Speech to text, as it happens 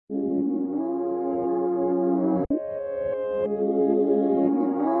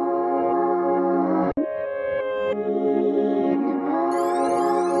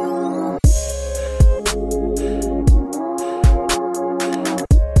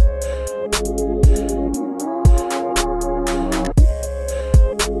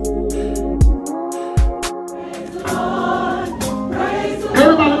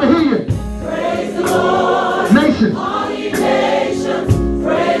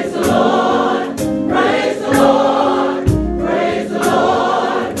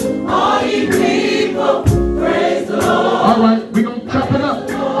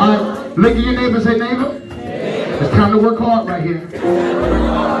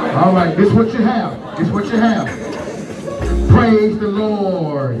All right, this is what you have. This is what you have. Praise the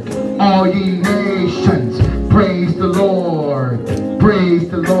Lord, all ye nations. Praise the Lord. Praise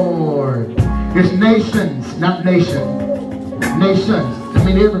the Lord. It's nations, not nation. Nations. I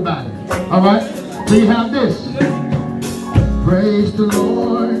mean everybody. All right. So you have this. Praise the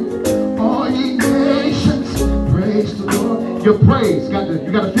Lord, all ye nations. Praise the Lord. Your praise. You got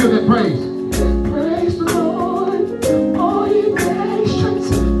to feel that praise. Praise the Lord, all ye nations.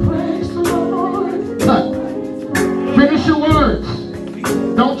 Praise the Lord. Cut. Finish your words.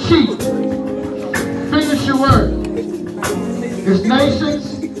 Don't cheat. Finish your words. It's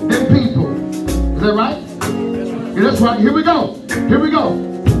nations and people. Is that right? Yeah, that's right. Here we go. Here we go.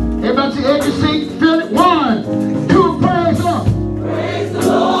 Everybody to edge your seat. Feel it. 1, 2, praise the Lord. Praise the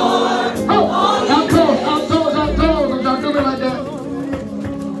Lord. Oh, I'm told. Don't do me like that.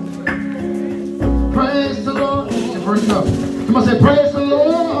 Praise the Lord. It's your first up. Somebody say, praise the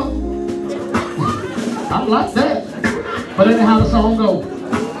Lord. I like that. But that ain't how the song goes.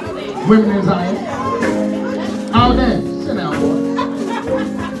 Women in Zion. All dance. Sit down, boy.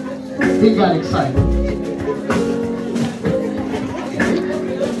 He got excited.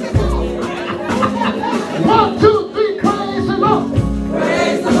 1, 2, 3, praise the Lord.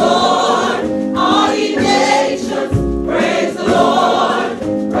 Praise the Lord, all ye nations. Praise the Lord.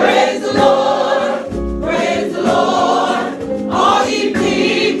 Praise the Lord. Praise the Lord, all ye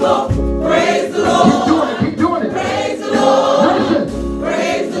people. Praise the Lord. Keep doing it. Praise the Lord.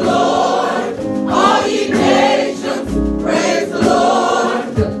 Praise the Lord, all ye nations. Praise the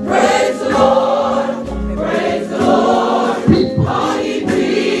Lord. Praise the Lord. Praise the Lord, People. all ye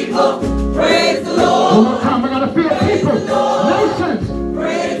people. Praise the Lord. One more time, I gotta feel people. Nations.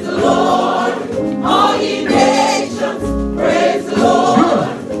 Praise the Lord, all ye nations. Praise the Lord.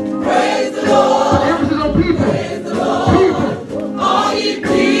 Good. Praise the Put Lord. emphasis on people. Praise the Lord. People. All ye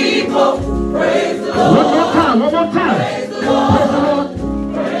people. Praise the Lord. One more time. Praise the Lord.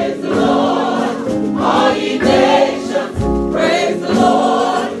 Praise the Lord. All ye nations. Praise the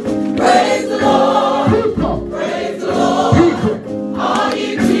Lord. Praise the Lord. People. Praise the Lord. People. All ye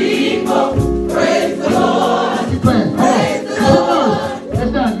people. Praise the Lord. Keep playing. Praise the Lord.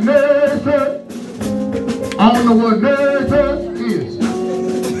 It's not nation. I don't know what nation is.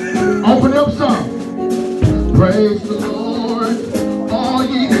 Open up some. Praise the Lord, all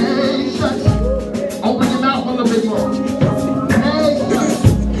ye nations. Open your mouth a little bit more. Nations,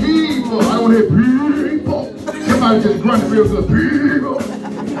 people. I want to hear people. Somebody just grunt real good. People.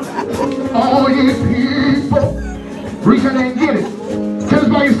 All ye people. Reach out and get it. Tell us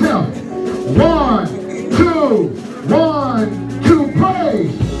by yourself. 1, 2, 1, 2,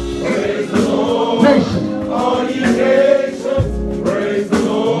 praise. Praise the Lord. Nation. All ye nations. Praise the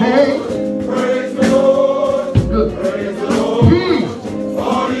Lord. Name. Praise the Lord. Good. Praise the Lord. Peace.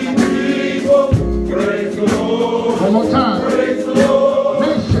 All ye people. Praise the Lord. One more time. Praise the Lord.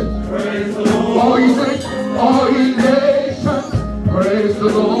 Nation. Praise the Lord. All ye nations. All ye nations. Praise the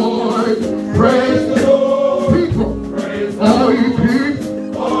Lord. Praise the Lord. people. Praise the All ye Lord.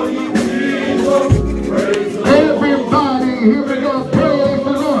 people. All ye people. Praise the Lord. Everybody, here we go. Praise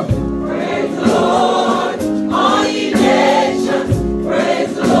the Lord. Praise the Lord, all ye nations.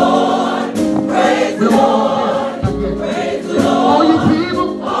 Praise the Lord. Praise the Lord. Praise the Lord. All ye people.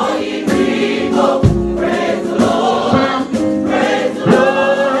 All ye people. Praise the Lord. Sam. Praise the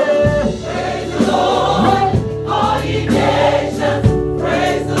Lord. Praise the Lord. All ye nations.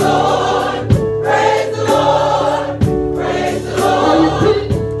 Praise the Lord. Praise the Lord. Praise the All ye Lord.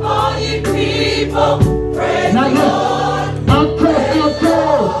 people. All ye people. Praise Now the yes. Lord.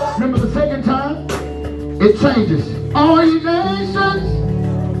 Outro. Remember the second time? It changes. All ye nations.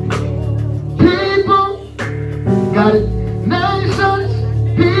 People. Got it? Nations.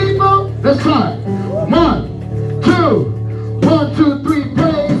 People. Let's try. 1, 2. 1, 2, 3.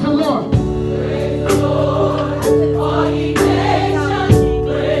 Praise the Lord. Praise the Lord, all ye nations.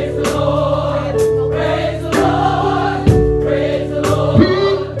 Praise the Lord. Praise the Lord. Praise the Lord.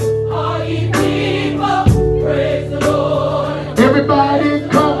 All ye people. Praise the Lord. Everybody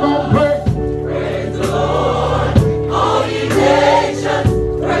come on, pray. Praise the Lord. All ye nations.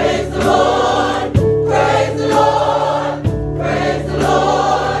 Praise the Lord. Praise the Lord. Praise the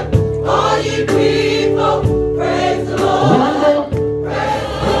Lord. All ye people.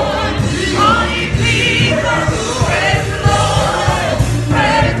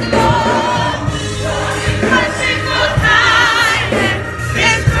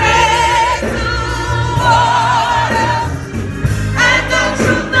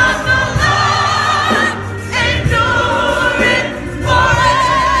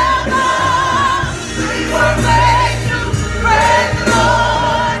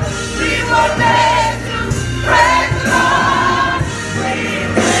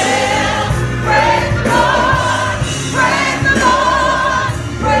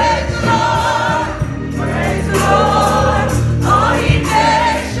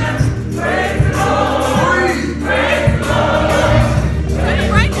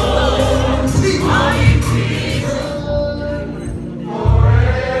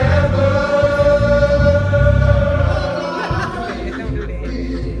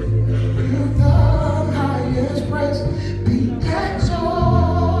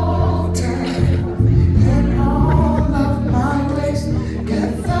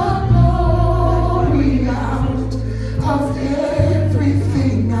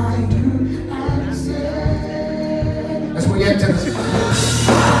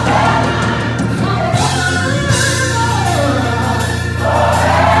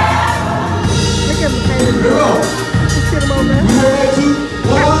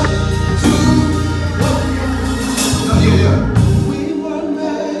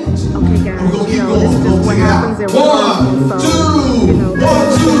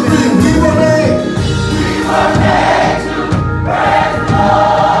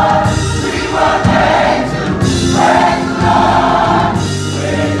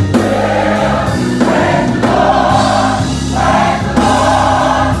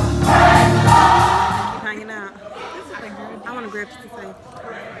 say,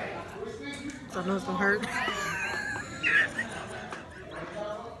 so I know it's gonna hurt.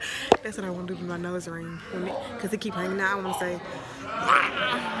 That's what I want to do with my nose ring. Because it keep hanging out, I want to say,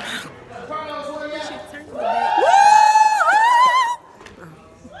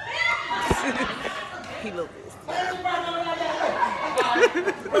 he loves this.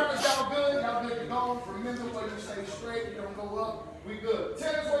 Y'all good? Y'all good to go? Remember when you stay straight, you don't go up. We good.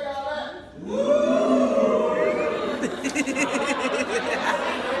 Tell us where y'all at.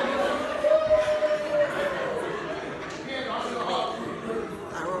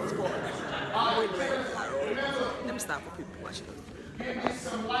 I rose forward. Let me stop for people watching. Give me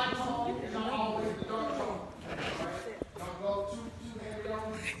some light tone, and not always the dark tone. Don't go too heavy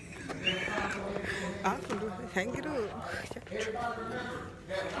on me. I can do it. Hang it up. Everybody remember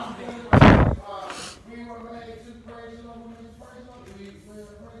that we were made to praise the Lord. We praise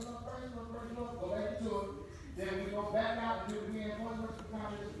the Lord. Go back to it. Then we go back out and do it again. One verse of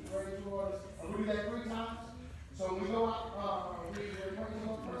kindness, praise the Lord. We do that 3 times. So we go out, we praise the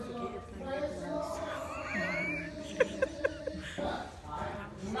Lord, praise the Lord, praise the Lord.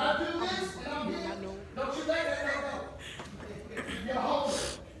 Do not do this, and I'm here. Don't you let that go. You're holding.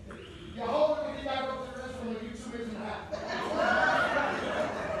 You're holding when you got to go to the restroom and you 2 minutes and a half.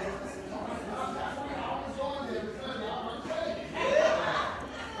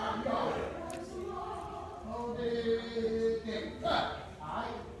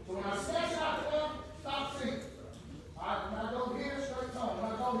 So when I snatch out the left, stop singing. When I go here, straight tone. When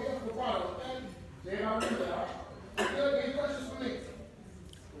I go here, vibrato, okay? Say it already, all right? Good, any questions for me?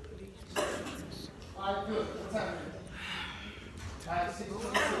 All right, good. What's happening? All right,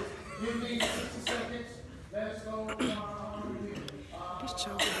 6:26. Give me 60 seconds. Let's go. This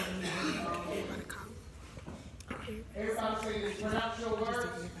choker everybody come. Everybody say this. Pronounce your words.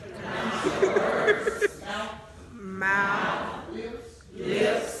 Mouth.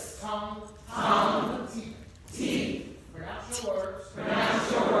 Lips. Tongue. Teeth. Pronounce your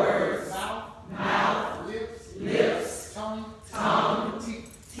words. Mouth. Lips. Tongue.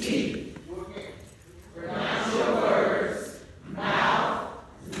 Teeth. Do it again. Pronounce your words. Mouth.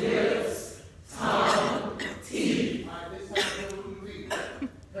 Lips. Tongue. Teeth. All right, this time we'll do it.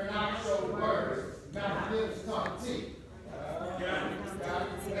 Pronounce your words. Mouth, lips, tongue, teeth. Got it.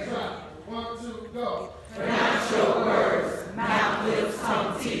 That's right. 1, 2, go. Pronounce your words. Mouth, lips,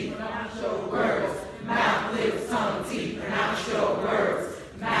 tongue, teeth. Pronounce your words. Mouth, lips, tongue, teeth. Pronounce your words.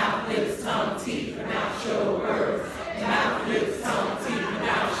 Mouth, lips, tongue, teeth. Pronounce your words. Mouth, lips, tongue, teeth.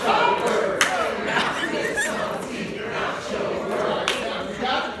 Pronounce your words. Mouth, lips, tongue, teeth. Pronounce your words. You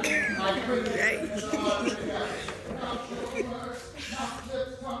got it? All right, quick. Pronounce your words. Mouth,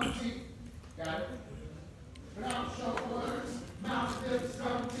 lips, tongue, teeth. Got it? Pronounce your words. Mouth, lips,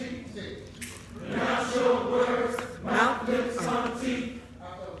 tongue, teeth. Pronounce your words. Mouth, lips, tongue, teeth.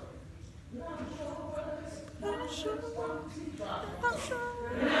 Pronounce your words. Mouth, lips, tongue, teeth.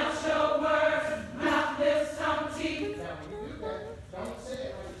 Pronounce your words. Mouth, lips, tongue, teeth. Now, when you do that, don't say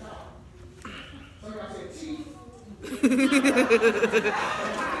it like a child. Somebody say teeth.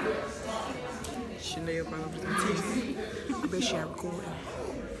 Chanel brought up the teeth. I bet she had recording.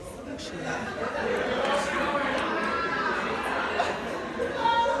 She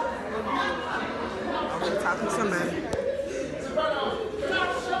I'm talking to somebody.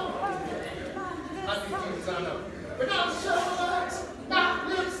 Pronounce your words. Mouth,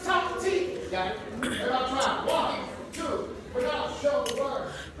 lips, tongue, teeth. Got it? Everybody try. 1, 2. Pronounce your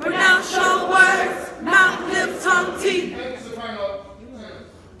words. Pronounce your words. Mouth, lips, tongue, teeth. Hey, soprano.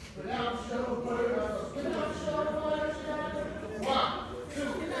 Pronounce your words. Pronounce your words. 1, 2,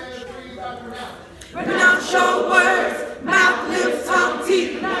 and 3. Pronounce. Pronounce your words. Mouth, lips, tongue,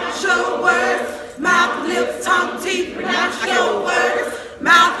 teeth. Pronounce your words. Mouth, lips, tongue, teeth. Pronounce your words.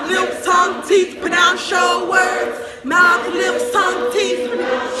 Mouth, lips, tongue, teeth. Pronounce your words. Mouth, lips, tongue, teeth.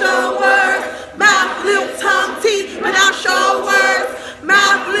 Pronounce your words. Mouth, lips, tongue, teeth. Pronounce your words.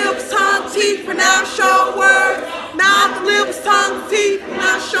 Mouth, lips, tongue, teeth. Pronounce your words. Mouth, lips, tongue, teeth.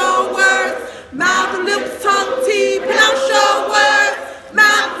 Pronounce your words. Mouth, lips, tongue, teeth. Pronounce your words.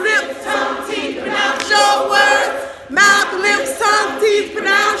 Mouth, lips, tongue, teeth. Pronounce your words. Mouth, lips, tongue, teeth.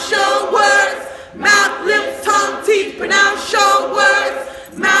 Pronounce your words. Mouth, lips, tongue, teeth. Pronounce your words.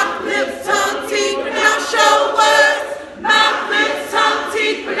 Mouth, lips, tongue, teeth. Pronounce your words. Mouth, lips, tongue,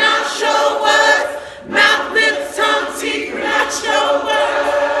 teeth. Pronounce your words. Mouth, lips, tongue, teeth. Pronounce your words.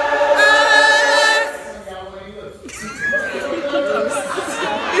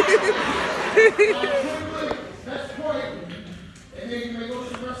 Let's pray. And then you may go to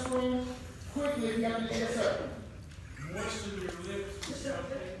the restroom quickly if you have to get yourself. Moisture your lips.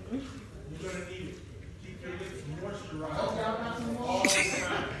 You're going to need it. Keep your lips moisturized. Okay, I've got some more.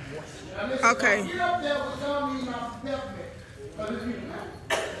 Okay. Get up there with some of my peppermint.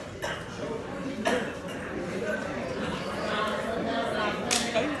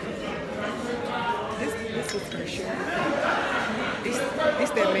 This is for sure. This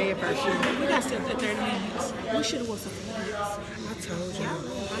that man for sure. We got stuff at 30 minutes. We should have won something else. I told you. I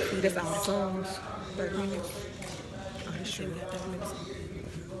think that's our songs. 30 minutes. Oh, this shit, we got 30 minutes.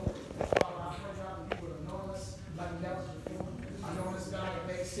 I know this God that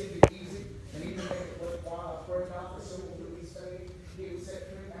makes it easy and even make it worthwhile. I pray God for someone who be saved, he was set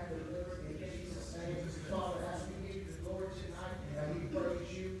free and delivered in Jesus' name. Father, as we give you the glory tonight and we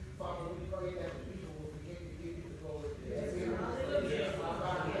praise you, Father, we pray that the people will begin to give you the glory. As we praise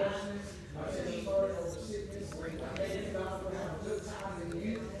our business, our sickness, over sickness, I thank you, God, for having a good time in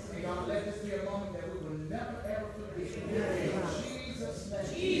you. And God, let this be a moment that we will never ever forget. In Jesus' name.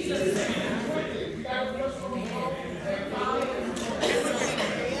 Jesus' name. You got a first one?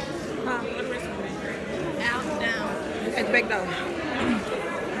 Out, down. At the back door.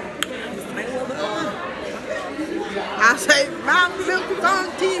 I say, my little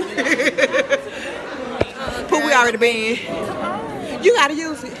funky. But we already been. You gotta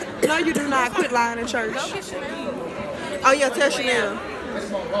use it. No, you do not. Quit lying in church. Oh, yeah, tell Chanel.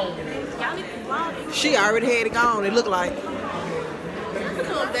 She already had it gone, it looked like.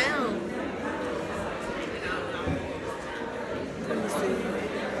 Calm down.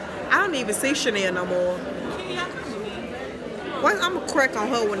 I don't even see Chanel no more. Well, I'm gonna crack on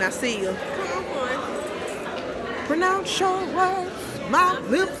her when I see her. Pronounce your words, my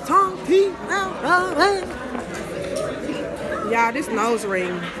lips, tongue, teeth, mouth. Y'all, this nose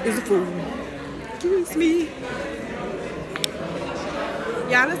ring is a fool. Excuse me.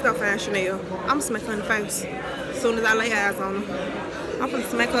 Y'all, let's go find Chanel. I'm gonna smack her in the face as soon as I lay eyes on her. I'm gonna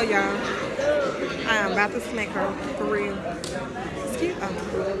smack her, y'all. I am about to smack her, for real. Excuse me.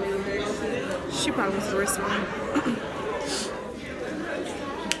 She probably wants the restaurant.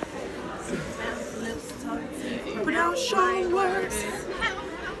 Pronounce your words.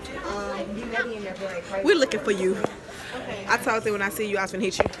 We're looking for you. Okay. I told her when I see you, I was gonna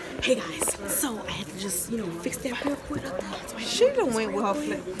hit you. Hey guys, so I had to just, fix that real quick. She done went with her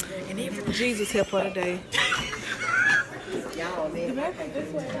flip. And everything. Jesus help her today. Y'all, man.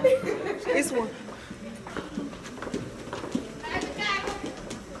 This one.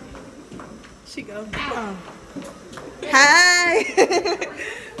 She go. Oh. Hey.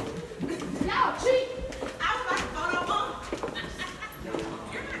 Y'all cheat.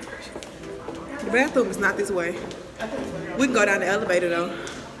 The bathroom is not this way. We can go down the elevator though.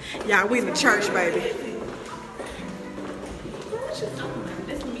 Y'all, we in the church, baby.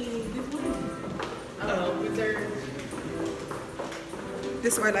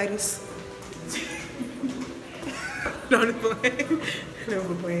 This way, ladies. No, the plane. No,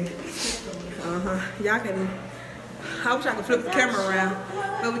 the plane. Y'all can. I wish I could flip the camera around,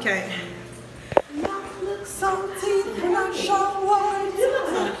 but we can't. Look so deep when I show what You look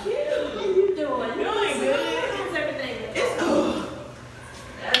so cute. What you doing? You ain't good. How's everything? It's cool.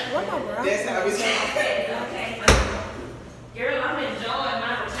 What my bro? That's how we say. Okay. Girl, I'm enjoying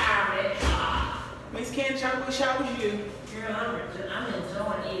my retirement. Miss Candace, I wish I was you. Girl, I'm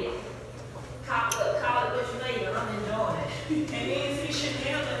enjoying it. Call it what you need, but I'm enjoying it. And then see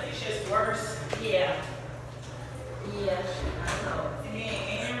Chanel, it's just worse. Yeah. Yeah, I know. And then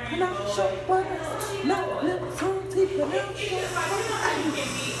Aaron. Not sure what. Not look so deep when I It's just like, you know how you can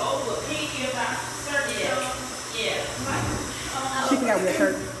be over picky about certain stuff. Yeah. She forgot we had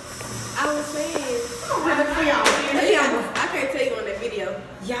her. I was saying, I can't tell you on that video.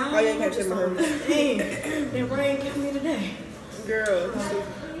 Oh, you can't tell me her. That rain got me today. Girl.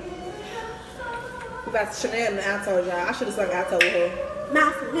 We got Chanel and I told y'all. I should have sung I told her.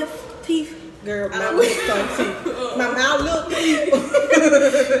 Mouth, lips, teeth. Girl, my lips, tongue, teeth. My mouth, look. I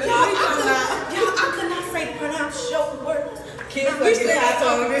could not say pronounce your words. Kids like it, I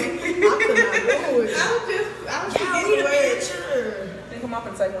told me. I could not do it. I was Y'all getting need a away. picture. Then come up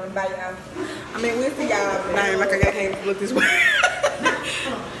and take one. Bye, y'all. I mean, we'll see y'all. But I ain't like I got hands to look this way.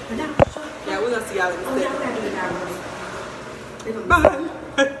 Yeah, we're gonna see y'all in a second. Bye.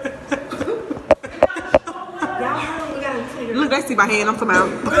 Look, they see my hand. I'm talking about.